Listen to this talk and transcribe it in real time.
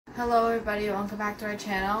Hello everybody, welcome back to our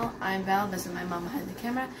channel. I'm Val, this is my mom behind the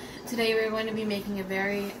camera. Today we're going to be making a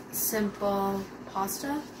very simple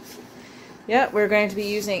pasta. Yeah, we're going to be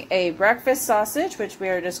using a breakfast sausage, which we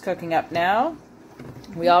are just cooking up now.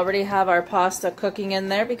 We already have our pasta cooking in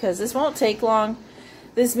there because this won't take long.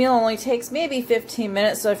 This meal only takes maybe 15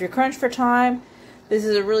 minutes, so if you're crunched for time, this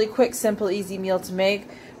is a really quick, simple, easy meal to make.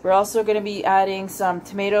 We're also going to be adding some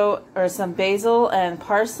tomato or some basil and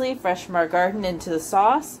parsley fresh from our garden into the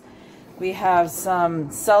sauce. We have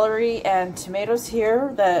some celery and tomatoes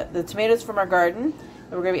here, the tomatoes from our garden.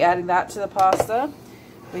 We're going to be adding that to the pasta.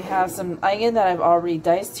 We have some onion that I've already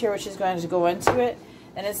diced here, which is going to go into it.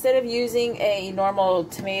 And instead of using a normal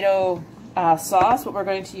tomato sauce, what we're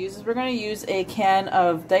going to use is we're going to use a can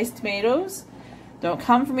of diced tomatoes. Don't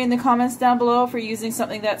come for me in the comments down below for using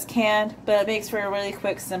something that's canned, but it makes for a really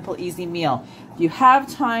quick, simple, easy meal. If you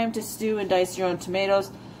have time to stew and dice your own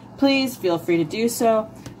tomatoes, please feel free to do so.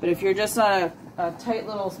 But if you're just on a tight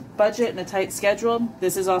little budget and a tight schedule,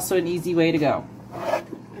 this is also an easy way to go.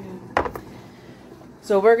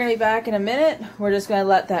 So we're going to be back in a minute. We're just going to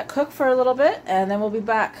let that cook for a little bit, and then we'll be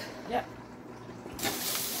back. Yep.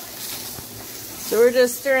 So we're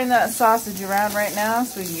just stirring that sausage around right now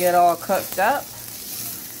so we can get all cooked up.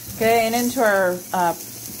 Okay, and into our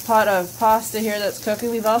pot of pasta here that's cooking,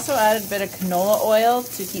 we've also added a bit of canola oil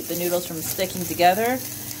to keep the noodles from sticking together,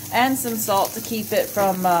 and some salt to keep it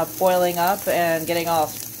from boiling up and getting all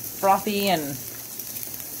frothy and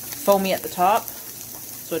foamy at the top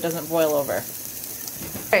so it doesn't boil over.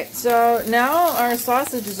 Alright, so now our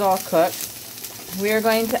sausage is all cooked. We are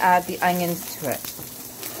going to add the onions to it.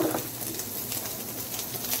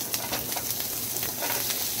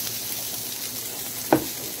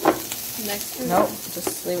 Nope,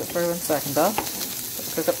 just leave it for 1 second though.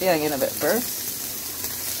 Let's cook up the onion a bit first.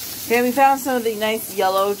 Okay, we found some of the nice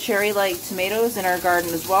yellow cherry-like tomatoes in our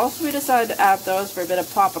garden as well, so we decided to add those for a bit of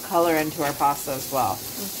pop of color into our pasta as well.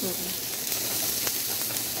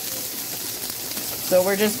 So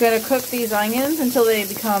we're just going to cook these onions until they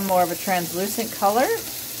become more of a translucent color,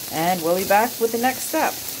 and we'll be back with the next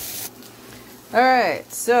step. Alright,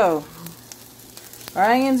 so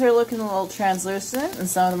our onions are looking a little translucent, and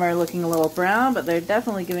some of them are looking a little brown, but they're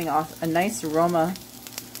definitely giving off a nice aroma.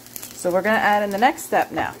 So we're going to add in the next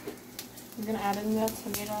step now. We're going to add in the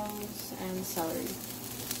tomatoes and celery.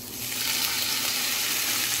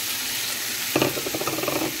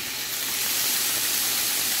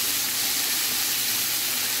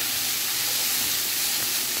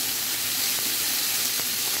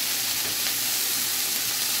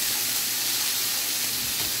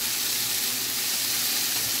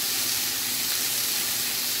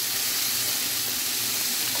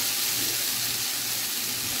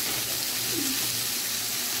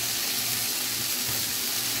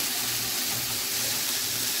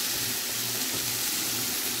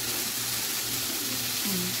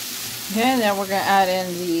 Okay, now we're going to add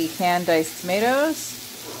in the canned diced tomatoes.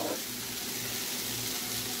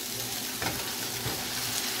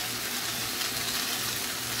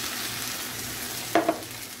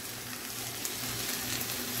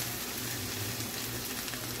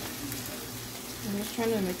 I'm just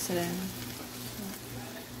trying to mix it in.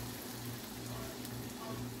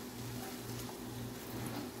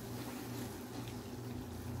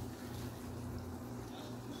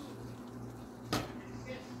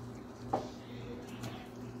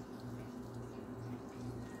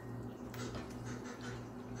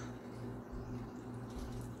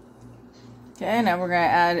 Okay, now we're going to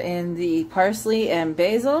add in the parsley and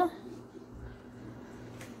basil.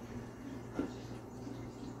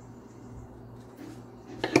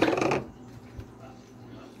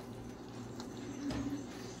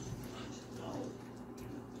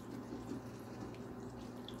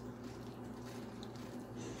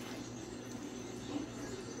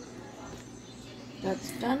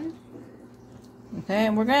 That's done. Okay,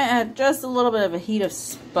 and we're going to add just a little bit of a heat of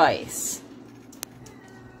spice.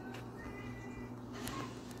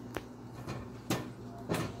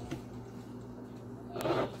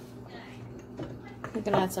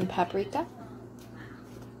 We're going to add some paprika.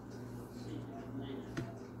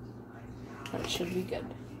 That should be good.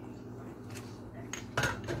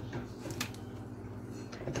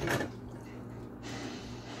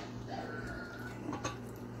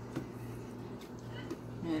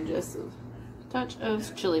 And just a touch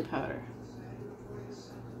of chili powder.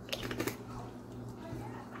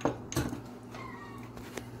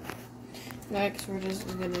 Next, we're just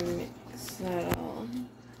going to mix that all.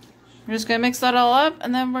 We're just going to mix that all up,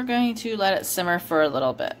 and then we're going to let it simmer for a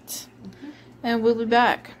little bit. And we'll be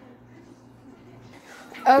back.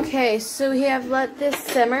 Okay, so we have let this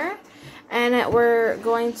simmer, And we're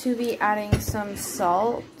going to be adding some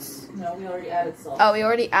salt. No, we already added salt. Oh, we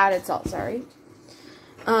already added salt, sorry.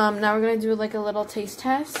 Now we're going to do like a little taste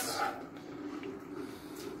test.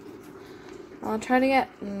 I'll try to get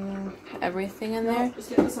everything in there. Just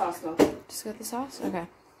get the sauce, though. Just get the sauce? Okay.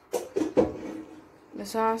 The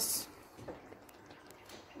sauce.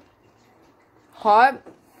 Hot.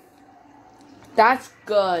 That's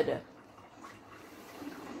good.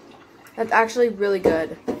 That's actually really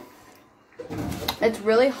good. It's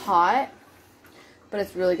really hot, but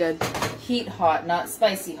it's really good. Heat hot, not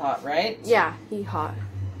spicy hot, right? Yeah, heat hot.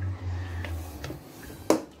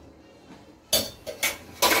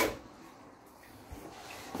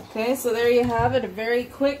 Okay, so there you have it. A very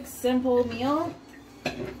quick, simple meal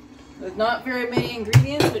with not very many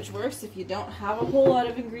ingredients, which works if you don't have a whole lot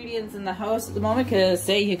of ingredients in the house at the moment, because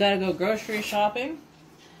say you gotta go grocery shopping.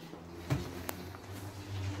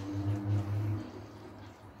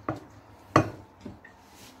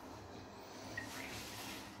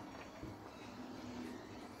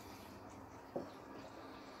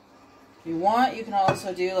 If you want, you can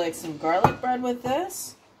also do like some garlic bread with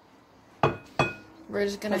this. We're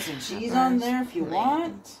just gonna put some cheese on there if you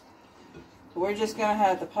want. We're just gonna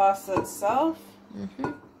have the pasta itself.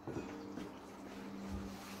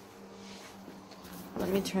 Let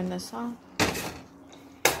me turn this off.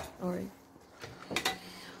 Or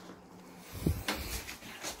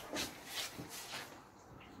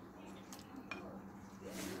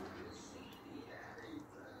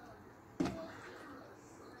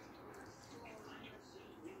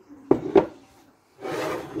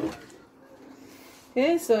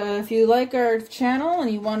okay, so if you like our channel and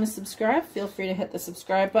you want to subscribe, feel free to hit the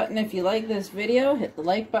subscribe button. If you like this video, hit the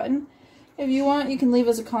like button. If you want, you can leave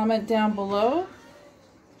us a comment down below.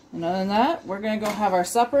 And other than that, we're going to go have our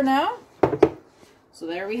supper now. So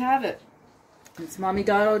there we have it. It's Mommy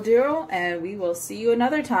Daughter Duo, and we will see you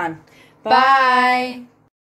another time. bye.